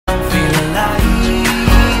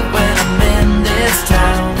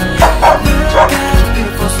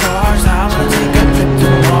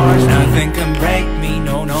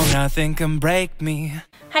nothing can break me.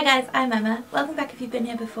 Hi guys, I'm Emma. Welcome back if you've been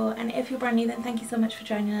here before, and if you're brand new then thank you so much for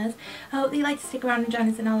joining us. I hope that you like to stick around and join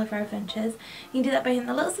us in all of our adventures. You can do that by hitting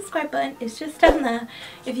the little subscribe button, it's just down there.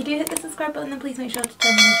 If you do hit the subscribe button then please make sure to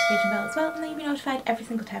turn the notification bell as well, and then you'll be notified every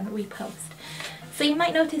single time that we post. So you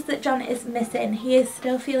might notice that John is missing. He is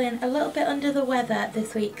still feeling a little bit under the weather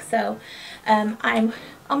this week, so I'm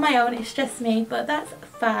on my own, it's just me, but that's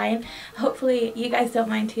fine. Hopefully you guys don't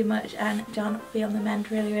mind too much and John will be on the mend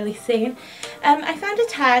really soon. I found a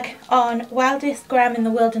tag on Wildest in the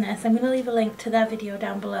Wilderness. I'm going to leave a link to their video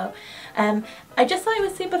down below. I just thought it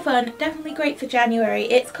was super fun, definitely great for January.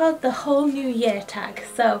 It's called the Whole New Year tag,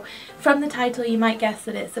 so from the title you might guess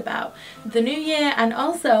that it's about the new year and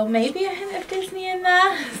also maybe a hint of Disney in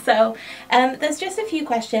there. So there's just a few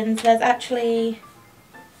questions, there's actually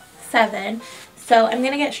 7. So I'm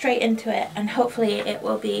going to get straight into it and hopefully it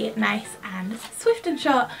will be nice and swift and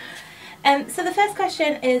short. So the first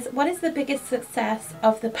question is, what is the biggest success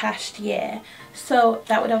of the past year? So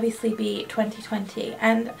that would obviously be 2020,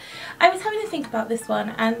 and I was having to think about this one,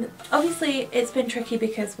 and obviously it's been tricky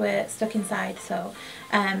because we're stuck inside, so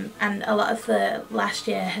and a lot of the last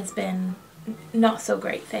year has been not so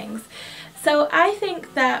great things. So I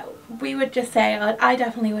think that we would just say, or I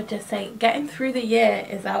definitely would just say, getting through the year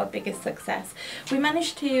is our biggest success. We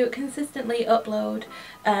managed to consistently upload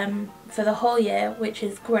for the whole year, which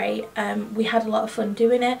is great. We had a lot of fun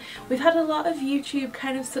doing it. We've had a lot of YouTube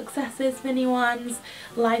kind of successes, mini ones,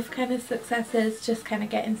 life kind of successes, just kind of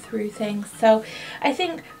getting through things. So I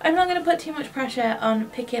think I'm not going to put too much pressure on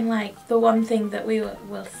picking like the one thing that we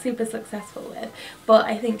were super successful with, but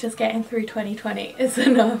I think just getting through 2020 is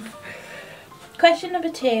enough. Question number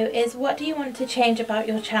 2 is, what do you want to change about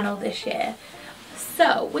your channel this year?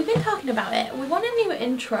 So we've been talking about it. We want a new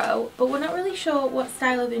intro, but we're not really sure what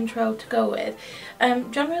style of intro to go with.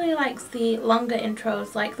 John really likes the longer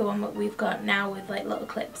intros like the one that we've got now with like little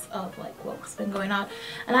clips of like what's been going on,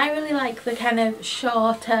 and I really like the kind of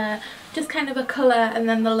shorter, just kind of a colour and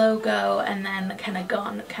then the logo and then kind of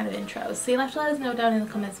gone kind of intros. So you'll have to let us know down in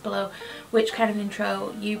the comments below which kind of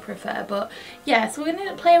intro you prefer. But yeah, so we're going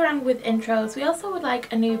to play around with intros. We also would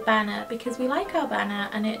like a new banner because we like our banner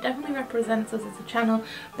and it definitely represents us as a channel,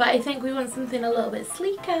 but I think we want something a little bit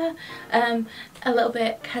sleeker, a little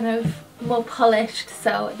bit kind of more polished,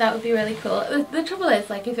 so that would be really cool. The trouble is,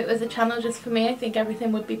 like, if it was a channel just for me, I think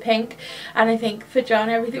everything would be pink, and I think for John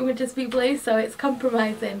everything would just be blue, so it's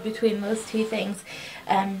compromising between those two things.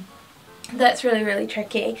 That's really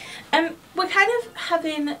tricky. We're kind of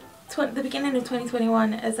having the beginning of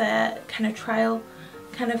 2021 as a kind of trial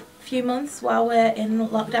kind of few months while we're in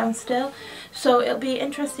lockdown still, so it'll be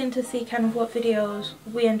interesting to see kind of what videos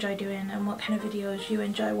we enjoy doing and what kind of videos you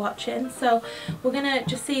enjoy watching. So we're gonna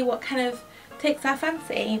just see what kind of takes our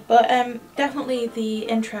fancy, but definitely the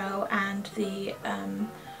intro and the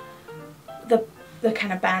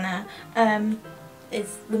kind of banner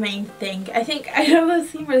is the main thing. I think I know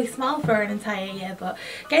those seem really small for an entire year, but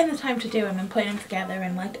getting the time to do them and putting them together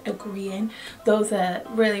and like agreeing, those are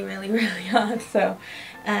really hard. So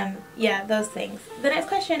yeah, those things. The next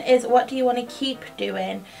question is, what do you want to keep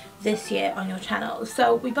doing this year on your channel?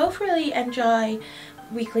 So we both really enjoy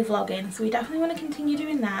weekly vlogging, so we definitely want to continue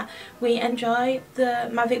doing that. We enjoy the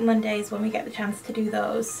Mavic Mondays when we get the chance to do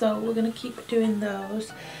those, so we're going to keep doing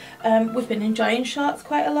those. We've been enjoying shorts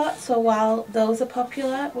quite a lot, so while those are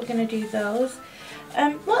popular, we're going to do those.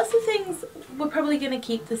 Lots of things we're probably going to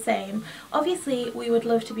keep the same. Obviously we would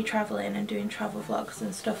love to be travelling and doing travel vlogs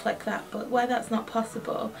and stuff like that, but where that's not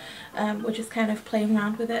possible, we're just kind of playing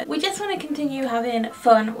around with it. We just want to continue having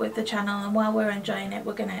fun with the channel, and while we're enjoying it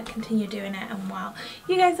we're going to continue doing it, and while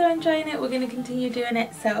you guys are enjoying it we're going to continue doing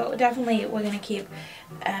it. So definitely we're going to keep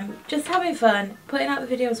just having fun, putting out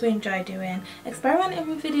the videos we enjoy doing, experimenting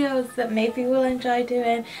with videos that maybe we'll enjoy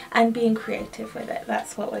doing, and being creative with it.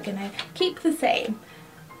 That's what we're going to keep the same.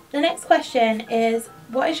 The next question is,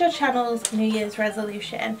 what is your channel's New Year's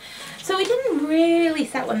resolution? So we didn't really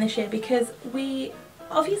set one this year because we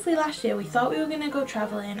obviously last year we thought we were going to go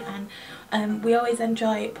travelling, and we always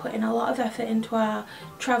enjoy putting a lot of effort into our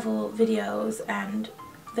travel videos and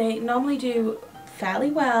they normally do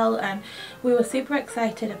fairly well, and we were super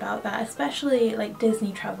excited about that, especially like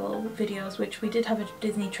Disney travel videos, which we did have a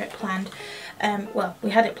Disney trip planned. Well,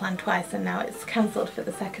 we had it planned twice and now it's cancelled for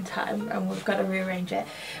the second time and we've got to rearrange it.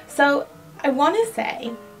 So I want to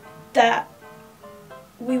say that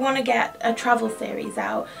we want to get a travel series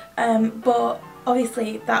out, but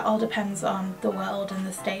obviously that all depends on the world and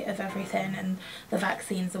the state of everything and the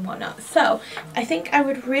vaccines and whatnot. So I think I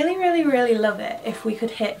would really love it if we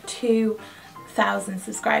could hit 2,000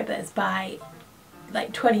 subscribers by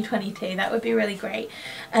like 2022. That would be really great.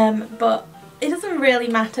 But it doesn't really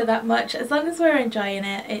matter that much as long as we're enjoying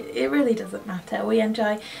it. It really doesn't matter. We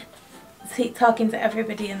enjoy talking to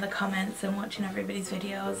everybody in the comments and watching everybody's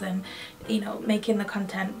videos and, you know, making the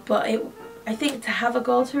content, but I think to have a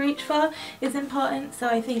goal to reach for is important. So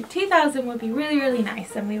I think 2,000 would be really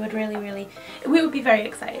nice, and we would be very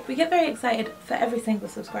excited. We get very excited for every single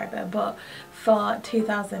subscriber, but for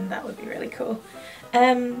 2,000 that would be really cool.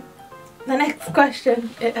 The next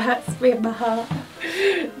question, it hurts me in my heart.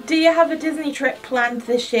 Do you have a Disney trip planned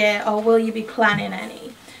this year, or will you be planning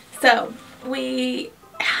any? So we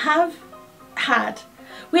had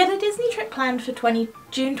a Disney trip planned for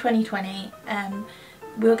June 2020.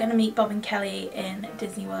 We were going to meet Bob and Kelly in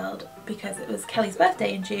Disney World because it was Kelly's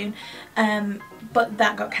birthday in June, but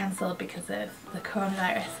that got cancelled because of the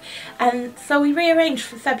coronavirus. And so we rearranged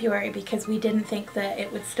for February because we didn't think that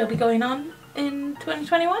it would still be going on in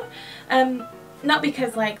 2021. Not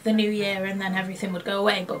because like the new year and then everything would go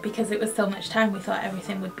away, but because it was so much time we thought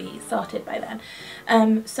everything would be sorted by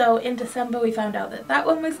then. So in December we found out that that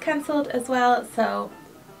one was cancelled as well, so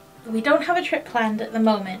we don't have a trip planned at the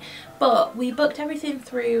moment, but we booked everything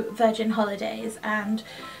through Virgin Holidays and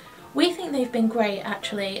we think they've been great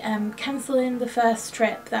actually. Cancelling the first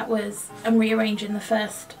trip and rearranging the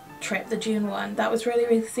first trip, the June one, that was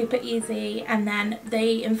really super easy, and then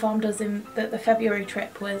they informed us that the February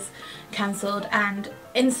trip was cancelled and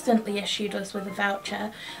instantly issued us with a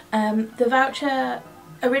voucher. The voucher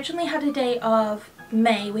originally had a date of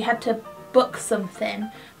May. We had to book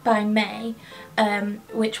something by May,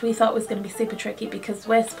 which we thought was going to be super tricky because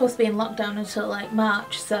we're supposed to be in lockdown until like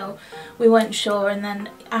March, so we weren't sure. And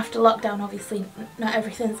then after lockdown, obviously not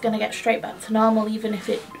everything's going to get straight back to normal, even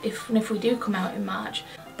if we do come out in March.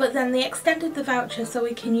 But then they extended the voucher so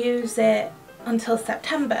we can use it until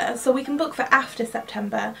September, so we can book for after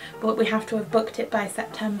September, but we have to have booked it by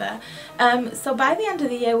September. So by the end of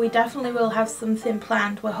the year we definitely will have something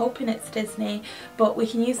planned. We're hoping it's Disney, but we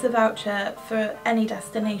can use the voucher for any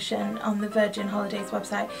destination on the Virgin Holidays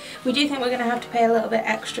website. We do think we're going to have to pay a little bit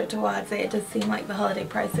extra towards it. It does seem like the holiday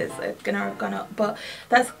prices are going to have gone up, but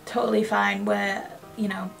that's totally fine.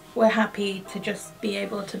 We're happy to just be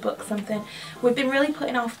able to book something. We've been really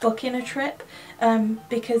putting off booking a trip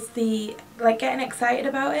because getting excited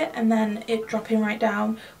about it and then it dropping right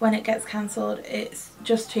down when it gets cancelled, it's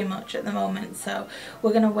just too much at the moment. So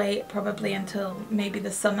we're going to wait probably until maybe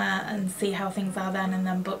the summer and see how things are then, and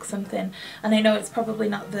then book something. And I know it's probably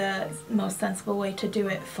not the most sensible way to do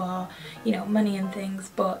it for, you know, money and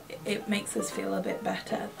things, but it makes us feel a bit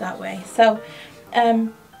better that way. So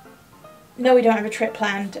no, we don't have a trip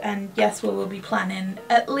planned, and yes, we will be planning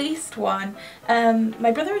at least one. My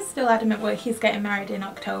brother is still adamant where he's getting married in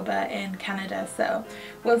October in Canada, so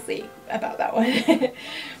we'll see about that one.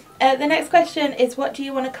 The next question is, what do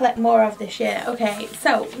you want to collect more of this year? Okay,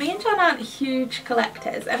 so me and John aren't huge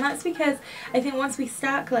collectors, and that's because I think once we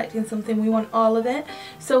start collecting something we want all of it.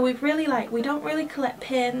 So we don't really collect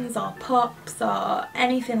pins or pops or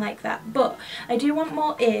anything like that, but I do want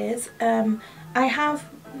more ears. I have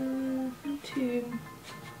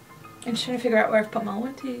I'm just trying to figure out where I've put them all.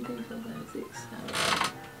 1, 2, 3, 4, 5, 6,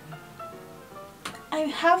 7. I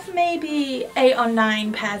have maybe 8 or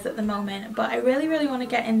 9 pairs at the moment, but I really want to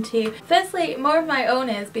get into, firstly, more of my own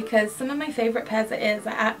ears, because some of my favourite pairs of ears are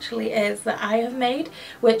actually ears that I have made,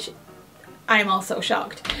 which I'm also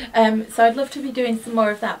shocked. So I'd love to be doing some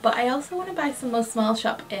more of that, but I also want to buy some more small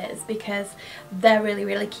shop ears because they're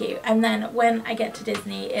really cute, and then when I get to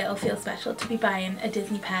Disney it'll feel special to be buying a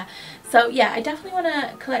Disney pair. So yeah, I definitely want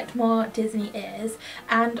to collect more Disney ears,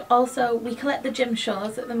 and also we collect the Jim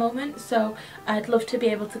Shores at the moment, so I'd love to be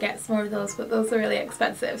able to get some more of those, but those are really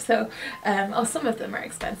expensive, so or some of them are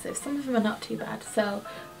expensive, some of them are not too bad. So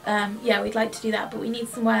yeah, we'd like to do that, but we need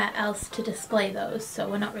somewhere else to display those, so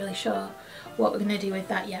we're not really sure what we're going to do with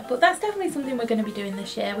that yet. But that's definitely something we're going to be doing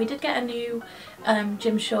this year. We did get a new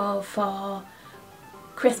Jim Shore for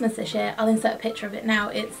Christmas this year. I'll insert a picture of it now.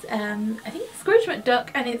 It's I think it's Scrooge McDuck,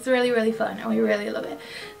 and it's really fun and we really love it.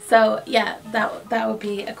 So yeah, that would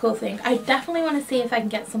be a cool thing. I definitely want to see if I can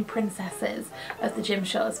get some princesses of the Jim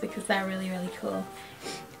Shores because they're really cool.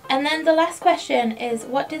 And then the last question is,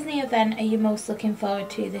 what Disney event are you most looking forward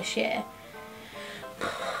to this year?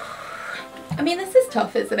 I mean, this is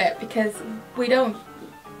tough, isn't it? Because we don't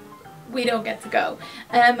get to go.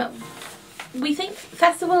 We think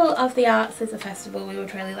Festival of the Arts is a festival we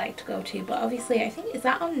would really like to go to, but obviously I think, is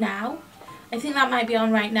that on now? I think that might be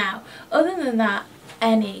on right now. Other than that,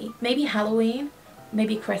 maybe Halloween,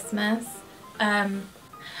 maybe Christmas. I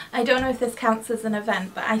don't know if this counts as an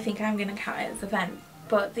event, but I think I'm going to count it as an event.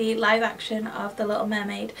 but the live action of The Little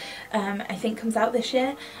Mermaid I think comes out this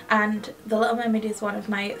year, and The Little Mermaid is one of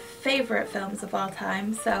my favourite films of all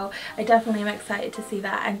time, so I definitely am excited to see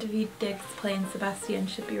that. And David Diggs playing Sebastian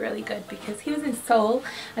should be really good because he was in Soul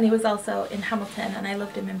and he was also in Hamilton, and I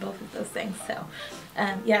loved him in both of those things, so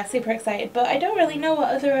yeah, super excited. But I don't really know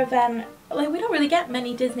what other event, like we don't really get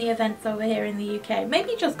many Disney events over here in the UK.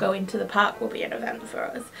 Maybe just going to the park will be an event for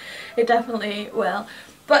us. It definitely will.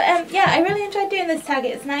 But yeah, I really enjoyed doing this tag.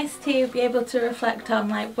 It's nice to be able to reflect on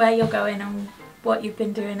like where you're going and what you've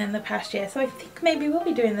been doing in the past year. So I think maybe we'll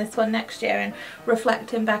be doing this one next year and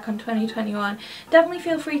reflecting back on 2021. Definitely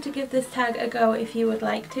feel free to give this tag a go if you would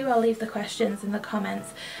like to. I'll leave the questions in the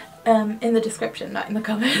comments. In the description, not in the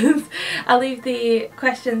comments. I'll leave the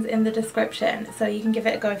questions in the description so you can give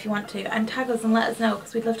it a go if you want to, and tag us and let us know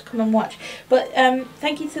because we'd love to come and watch. But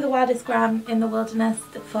thank you to the Wildest Gram in the Wilderness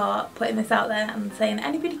for putting this out there and saying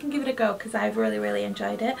anybody can give it a go, because I've really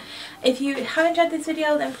enjoyed it. If you have enjoyed this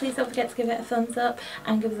video, then please don't forget to give it a thumbs up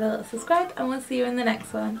and give us a little subscribe, and we'll see you in the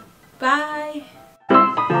next one. Bye!